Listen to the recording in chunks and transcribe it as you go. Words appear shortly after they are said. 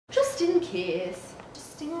Just in case.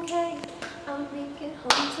 Just in case. I'm making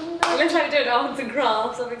home tonight. It looks like we're doing arts and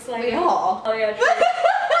crafts. I'm excited. We are? Oh yeah, true.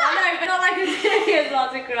 I know, but not like a serious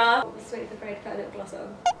arts and crafts. I'm sweet for Freya to put a lip gloss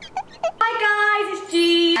on. Hi guys, it's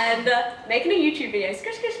G and making a YouTube video.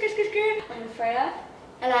 Skr, skr, skr, skr, skr. I'm with Freya.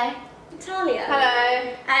 Hello. Talia.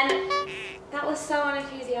 Hello. And that was so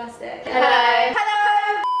unenthusiastic. Hello.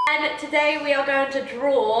 Hello. And today we are going to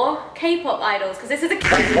draw K-pop idols because this is a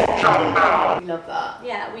K-pop channel. We love that.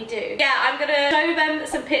 Yeah, we do. Yeah, I'm gonna show them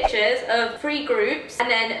some pictures of 3 groups and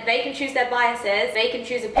then they can choose their biases. They can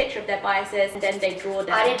choose a picture of their biases and then they draw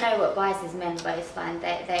them. I didn't know what biases meant, but it's fine.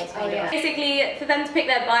 They explained it. Basically, for them to pick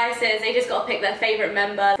their biases, they just gotta pick their favourite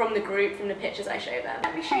member from the group from the pictures I show them.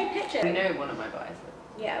 Let me show you pictures. We know one of my biases.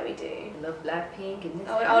 Yeah, we do. I love Blackpink and this.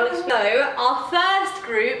 I'll explain. So, our first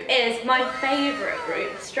group is my favourite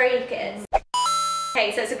group, Stray Kids.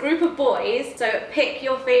 Okay, so it's a group of boys, so pick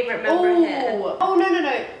your favourite member here. Oh,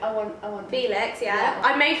 no. I want Felix, yeah.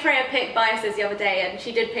 I made Freya pick biases the other day and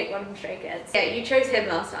she did pick one from Stray Kids. Yeah, you chose him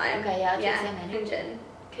last time. Okay, yeah, I chose him then.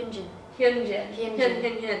 Kunjin. Hyunjin.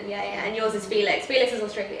 Yeah, and yours is Felix. Felix is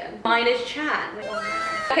Australian. Mine is Chan.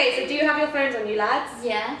 Okay, so do you have your phones on you, lads?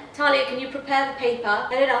 Yeah. Talia, can you prepare the paper?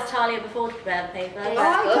 I did ask Talia before to prepare the paper.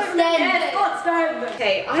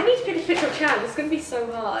 Okay, I need to pick a picture of Chan. This is going to be so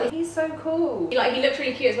hard. He's so cool. He looks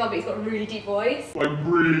really cute as well, but he's got a really deep voice. Like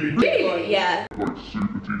really deep voice. Yeah. Like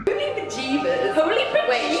super deep. Holy bejeebers. Holy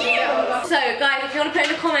bejeebers. So guys, if you want to put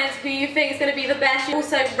in the comments who you think is going to be the best,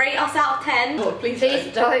 also rate us out of 10. Oh, please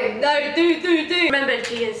don't. No, do. Remember,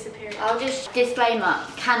 G is superior. I'll just disclaimer,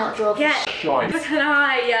 cannot draw. Yeah. Shite. But can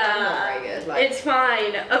I? I'm not very good. Like. It's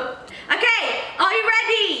fine. Oh. Okay, are you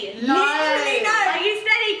ready? No. Literally no. Are you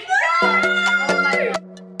steady? No!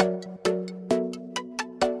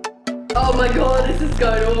 Oh my god, this is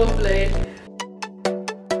going awfully.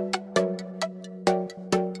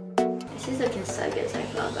 This is looking so good so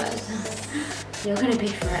far, guys. You're gonna be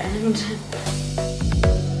threatened.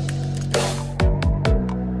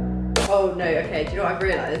 Oh no, okay, do you know what I've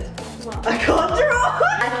realised? What? I can't draw!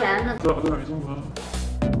 I can. I don't know, it's all that.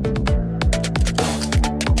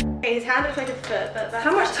 Okay, his hand looks like a foot, but that's...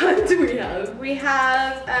 How much time do we have? We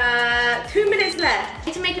have 2 minutes left. I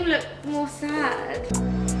need to make him look more sad.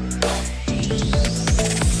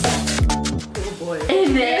 Oh boy.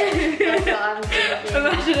 In it. That's what I'm thinking.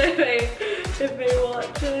 Imagine if they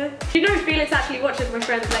watch it. You know Felix actually watches my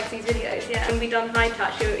friend Lexi's videos, yeah. When we done High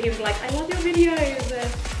Touch, he was like, I love your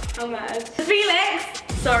videos. How mad. Felix!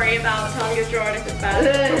 Sorry about Talia's drawing if it's bad.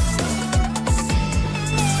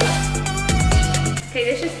 Okay,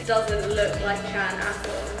 this just doesn't look like Chan at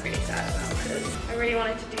all. I'm really sad about because I really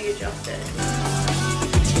wanted to do you justice. I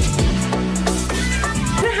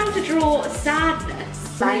don't know how to draw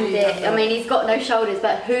sadness. Banged it. I mean, he's got no shoulders,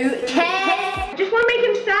 but who cares? I just want to make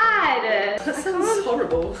him sad. That sounds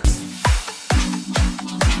horrible.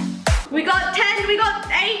 We got 10, we got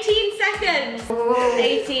 18 seconds. Ooh.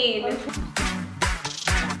 18.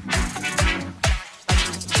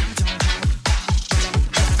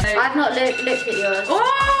 I've not looked at yours. Oh,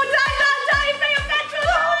 time for your petrol.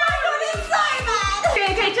 Oh my god, it's so bad.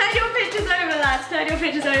 Okay, turn your pictures over, lads. Turn your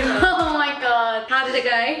pictures over. Oh my god. How did it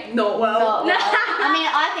go? Not well. Not well. I mean,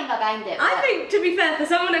 I think I banged it. I think, to be fair, for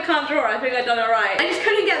someone that can't draw, I think I've done alright. I just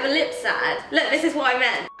couldn't get the lips sad. Look, this is what I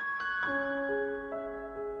meant.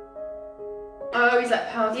 Oh, he's like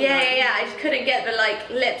pouting. Yeah. I just couldn't get the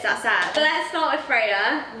lips that sad. So let's start with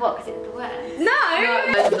Freya. What? Because it's the worst. No.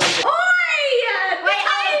 Oi!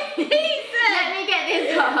 Wait, decent. let me get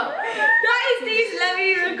this up. That is decent. Let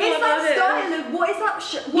me record It's that it. style of what is that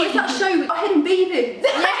show with hidden beaving?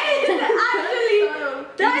 Actually,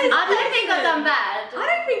 that is. I don't think I've done bad. I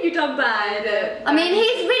don't think you've done bad. I mean,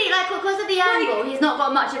 he's really because of the angle. He's not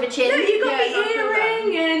got much of a chin. Look, you got the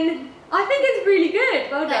earring and. I think it's really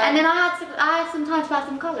good. Well done. And then I had some time to add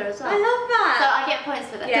some colour as well. I love that. So I get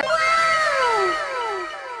points for that. Yeah.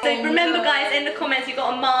 So remember, guys, in the comments you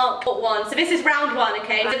got to mark one. So this is round 1,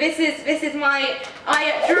 okay? So this is my.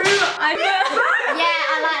 I drew. Yeah,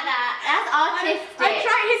 I like that. That's artistic. I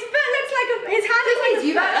tried. His foot looks like his hand looks like a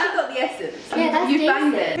You've foot. actually got the essence. Yeah, that's You've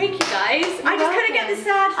banged decent. it. Thank you, guys. I just couldn't get the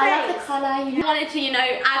sad face. I love the colour. I wanted to,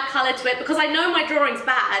 add colour to it because I know my drawing's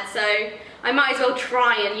bad, so I might as well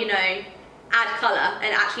try and, add colour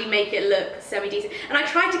and actually make it look semi-decent. And I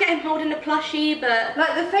tried to get him holding the plushie, but...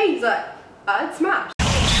 Like the face, I'd smash.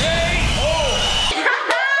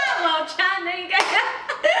 Well, Chan, there you go.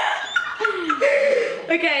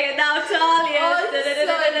 Okay, and now Talia. Oh,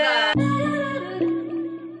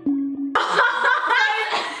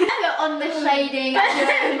 on the shading,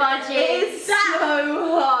 smudging. It's so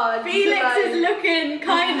hard. Felix is looking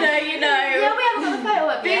kinda, Yeah, we haven't got the photo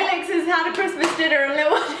up yet. Felix is had a Christmas dinner and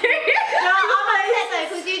little. No, I'm upset though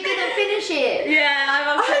because you didn't finish it. Yeah,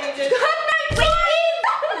 I'm upset you did.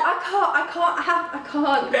 I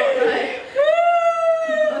can't.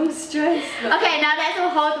 I'm stressed. Okay, now let's all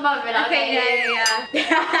hold them up. Okay,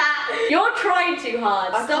 yeah. You're trying too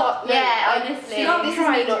hard. Stop. Yeah, honestly. Stop, this is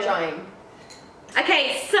me not trying.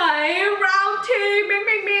 Okay, so round 2, bing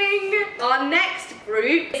bing bing. Our next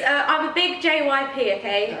group is, I'm a big JYP,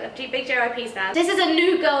 okay? A big JYP stan. This is a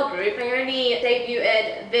new girl group, and only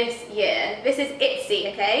debuted this year. This is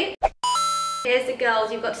ITZY, okay? Here's the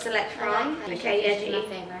girls you've got to select from. Okay, Yeji.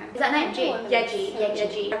 Is that name G?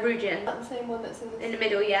 Yeji. Rujin. That's the same one that's In the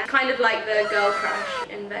middle, yeah. Kind of like the girl crush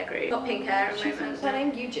in their group. Got pink hair at the moment. What's her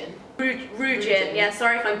name? Yujin. Rujin. Yeah,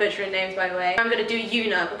 sorry if I'm butchering names, by the way. I'm gonna do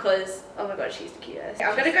Yuna because, oh my god, she's the cutest.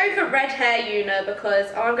 I'm gonna go for red hair Yuna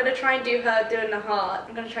because, I'm gonna try and do her doing the heart.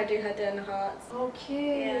 I'm gonna try and do her doing the hearts.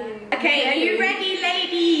 Okay. Yeah. Okay, are you ready,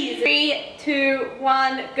 ladies? 3, 2,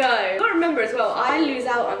 1, go. You gotta remember as well, I lose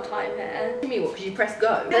out on time here. What do you mean? What? Because you press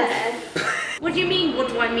go? Yeah. What do you mean, what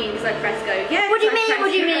do I mean because I press go? Yeah. What do you mean?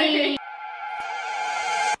 What do you mean?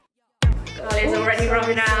 Talia's already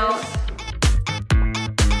rubbing out.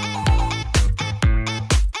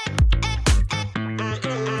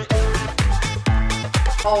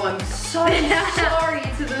 Oh, I'm so sorry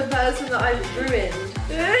to the person that I've ruined.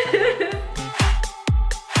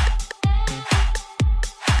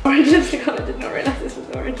 Orange lipstick on, I did not realise this was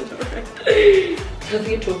orange at all. I don't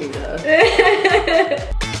think you're talking to her.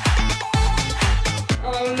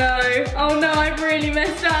 Oh no, I've really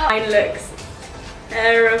messed up. Mine looks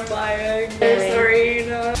terrifying. Really? Sorry,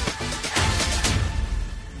 no.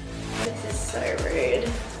 This is so rude.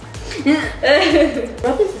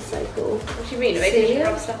 Rubbers are so cool. What do you mean? Making you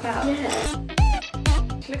rub stuff out?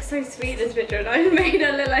 Yeah. She looks so sweet, this picture, and I made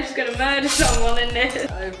her look like she's gonna murder someone in this.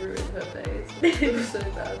 I've ruined her face. It's so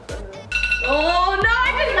bad for her. Oh no,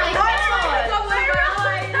 I didn't my God. got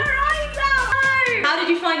her eyes out. No. How did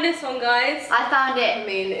you find this one, guys? I found I it.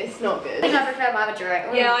 mean, it's not good. I think I prefer my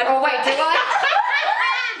direct. Yeah, I Oh wait, do I?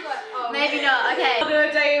 Oh. Maybe not. Okay. Under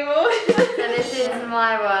a table. So this is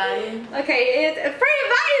my one. Okay, it's Freya,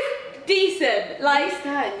 that is decent. Like,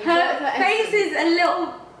 Understand, you her got her face essence. is a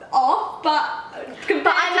little off, but compared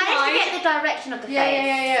But I to managed mine, to get the direction of the face.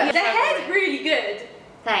 Yeah. the hair's really good.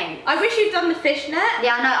 Thanks. I wish you'd done the fishnet.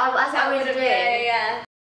 Yeah, I know. That's what I always would've- do. Yeah.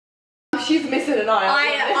 She's missing an eye.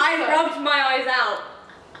 I rubbed my eyes out.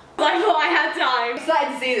 I thought I had time. I'm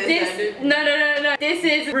excited to see this. No. This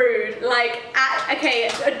is rude. Like, okay,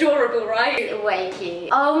 it's adorable, right? Way cute.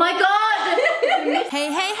 Oh my god! Hey.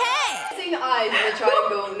 Missing eyes in the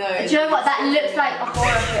triangle nose. Do you know what? That looks like a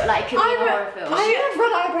horror film. Like, it could be a horror film. Does she have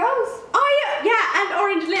red eyebrows? Yeah, and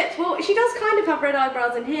orange lips. Well, she does kind of have red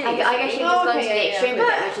eyebrows in here. I guess she's just gone to the extreme with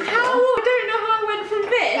it, which is How? cool. I don't know how I went from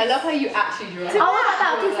this. I love how you actually drew it. I was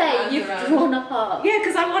about to say, you've drawn a heart. Yeah,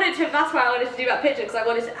 because I wanted to, that's why I wanted to do that picture, because I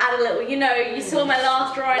wanted to add a little, you know, you saw my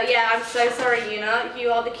last drawing. Yeah, I'm so sorry, Yuna.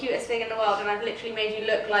 You are the cutest thing in the world, and I've literally made you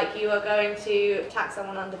look like you are going to attack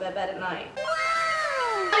someone under their bed at night.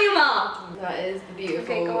 Talia! That is the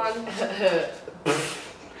beautiful. Okay, go on.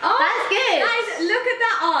 Oh, That's good. Guys, look at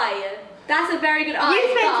that eye. That's a very good eye. You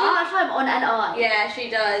spend too but- much time on an eye. Yeah, she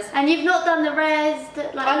does. And you've not done the rest.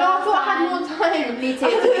 Like, I know, I thought I had last more time. time. Me too,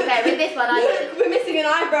 to be fair. With this one, I did. We're missing an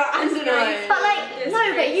eyebrow and an eye. But like,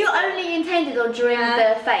 no, but you only intended on drawing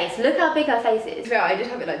the face. Look how big her face is. Yeah, I did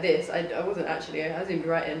have it like this. I wasn't actually. I zoomed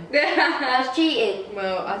right in. That's cheating.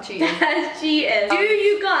 Well, I cheated. That's cheating. Do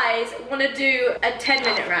you guys want to do a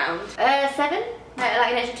 10-minute round? 7? No,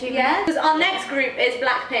 like an extra 2 minutes. Yeah? Because our next group is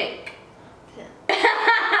Blackpink. I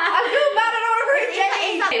feel bad. I don't want to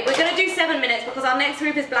ruin Okay, we're gonna do 7 minutes because our next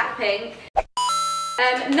group is Blackpink.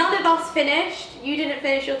 None of us finished. You didn't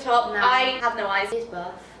finish your top. No. I have no eyes. She's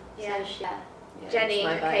buff. Yeah. So Jenny,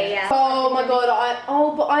 my okay, bias. yeah. Oh my god,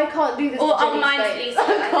 but I can't do this. Oh, to Jenny's mine's face. Lisa. I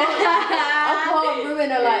can't ruin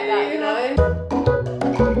her like that, you know?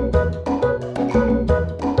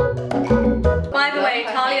 By the way,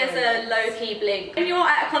 her Talia's hair. a low-key blink. When you're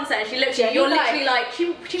at a concert and she looks at you, you're literally like,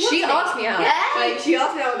 she She asked me out. Yeah? Like, she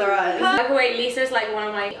asked me out with her eyes. By the way, Lisa's like one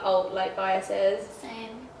of my old like biases.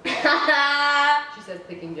 Same. She says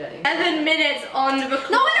picking Jenny. 7 minutes on the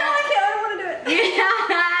clock. No, I don't like it. I don't want to do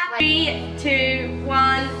it. 3, 2,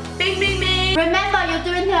 1. Bing, bing, bing. Remember, you're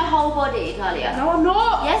doing her whole body, Talia. No, I'm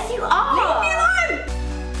not. Yes, you are. Leave me alone.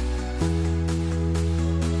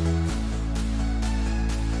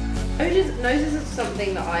 Noses is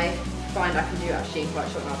something that I find I can do actually in quite a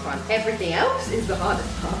short amount of time. Everything else is the hardest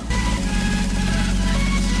part.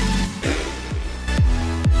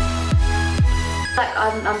 Like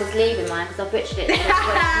I'm just leaving mine because I butchered it.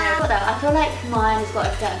 I feel like mine has got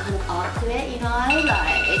a certain kind of art to it, you know?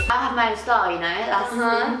 Like I have my own style, you know?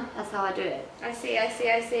 That's how I do it. I see.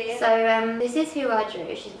 So this is who I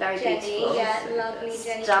drew. She's very beautiful. Yeah, lovely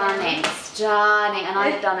Jenny. Stunning. And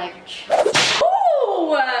I've done a...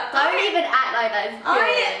 Ooh! Don't even act like that's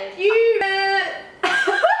good.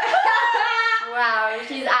 Wow,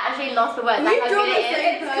 she's actually lost for words. That's how good it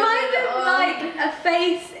is. It's kind of like a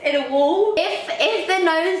face in a wall. If the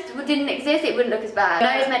nose didn't exist, it wouldn't look as bad. The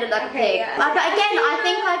nose made it look like a pig. Yeah. But again, I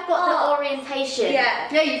think I've got the orientation. Yeah,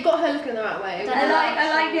 you've got her looking the right way. I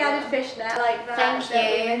like the added fishnet. I like that. Thank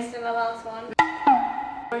you. We missed in the last one.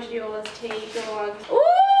 Where's yours, T? Go on.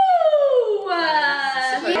 Ooh!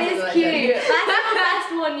 That is cute. That's the best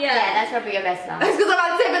one yet. Yeah, that's probably your best one. That's because I've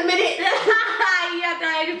had 7 minutes. Yeah,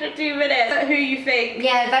 that extra 2 minutes. But who you think?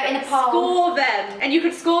 Yeah, vote in the poll. Score them. And you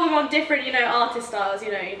could score them on different, you know, artist styles.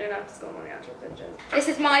 You know, you don't have to score them on the actual pictures. This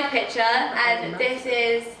is my picture, and this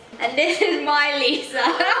is my Lisa. I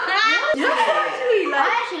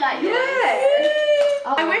actually like yours. Yeah.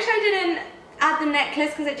 Oh. I wish I didn't add the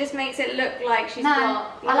necklace because it just makes it look like she's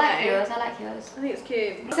got. I like yours. I like yours. I think it's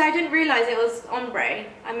cute. So I didn't realise it was ombre.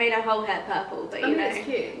 I made her whole hair purple, but you know. It's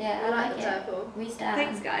cute. Yeah, I like the it. purple. We stand.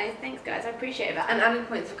 Thanks guys, I appreciate that. And added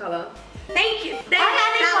points for colour. Thank you.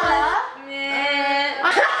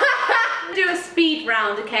 I Do a speed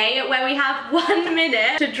round, okay, where we have 1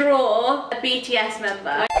 minute to draw a BTS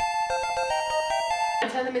member.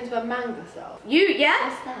 Turn them into a manga style. Yeah?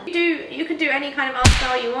 What's that? You can do any kind of art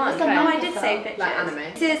style you want. What's the Oh, I manga did style? say pictures. Like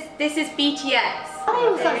anime. This is BTS. They're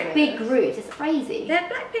all such big groups. It's crazy. They're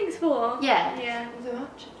Blackpink's 4. Yeah. Yeah. So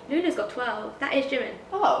much. Luna's got 12. That is Jimin.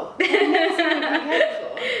 Oh.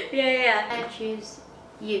 Yeah. I choose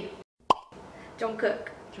you. Jungkook.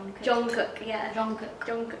 Jungkook, yeah.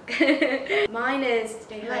 Jungkook. Mine is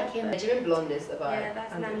J-Hope. Like him. Jimin blonde is the vibe. Yeah,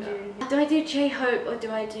 that's Namjoon. Do I do J-Hope or do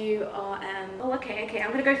I do RM? Oh, okay.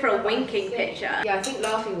 I'm gonna go for a winking picture. Yeah, I think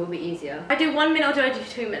laughing will be easier. I do 1 minute or do I do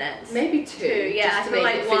 2 minutes? Maybe 2. Yeah, just I to feel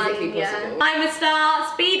make like it one. physically possible. I'm a star.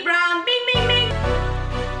 Speed round. Bing, bing, bing.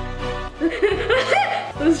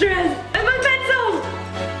 I'm stressed. And my pencil.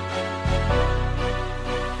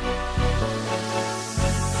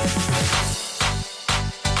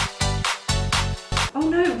 Oh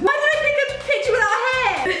no! Why did I pick a picture without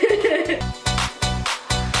hair?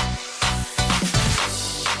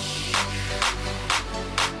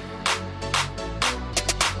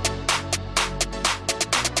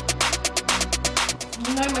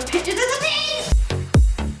 No, my picture doesn't need.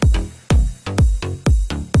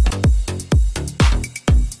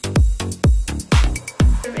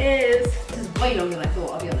 This is way longer than I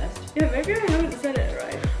thought, I'll be honest. Yeah, maybe I haven't said it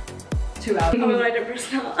right. 2 hours. Oh, I don't press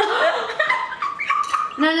start.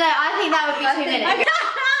 No, I think that would be 2 minutes.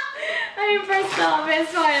 I didn't press start, but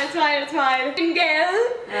it's fine. Girl.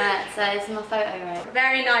 Alright, so it's my photo, right?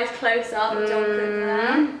 Very nice close up of Jungkook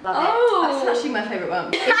there. Love Oh, That's actually my favourite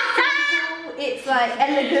one. It's like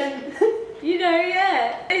elegant. you know,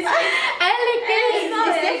 yeah. It's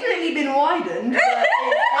It's definitely been widened.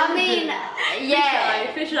 I mean,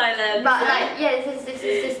 yeah. Fisheye lens. But like, yeah, this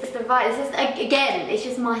is the vibe. This is again, it's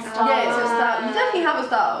just my style. Yeah, it's your style. You definitely have a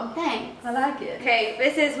style. Thanks. I like it. Okay,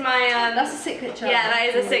 this is my That's a sick picture. yeah, that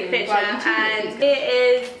is a sick picture, Right, you took and it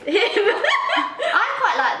is him. I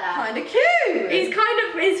quite like that. Kinda cute. He's kind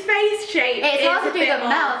of his face shape. It's is hard a to do bit the off.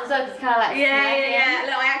 mouth as well, 'cause it's kind of like Yeah.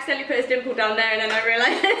 Look, I accidentally put his dimple down there, and then I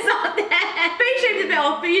realised it's not there. Face shape's a bit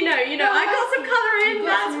off, but you know, I got some colour in.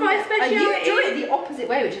 That's my You speciality. do it the opposite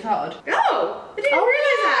way, which is hard. Oh, I didn't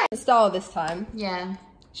realise that. The style this time. Yeah.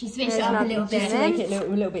 She switched it up a little bit. Just to make it a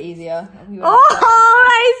little bit easier. Oh,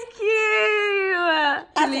 that's cute.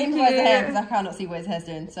 I have to improvise the hair because I cannot see what his hair's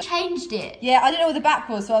doing. So. Changed it. Yeah, I didn't know what the back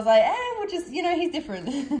was, so I was like, we'll just, he's different.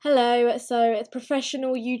 Hello, so it's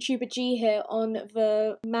professional YouTuber G here on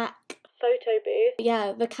the Mac photo booth.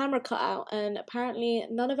 Yeah, the camera cut out and apparently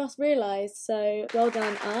none of us realised, so well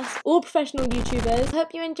done us. All professional YouTubers.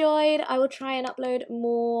 Hope you enjoyed. I will try and upload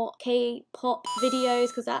more K-pop videos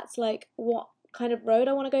because that's like what kind of road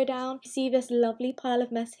I want to go down. See this lovely pile of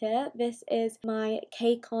mess here? This is my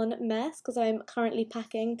KCON mess because I'm currently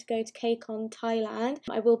packing to go to KCON Thailand.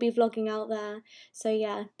 I will be vlogging out there. So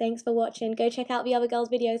yeah, thanks for watching. Go check out the other girls'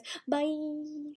 videos. Bye!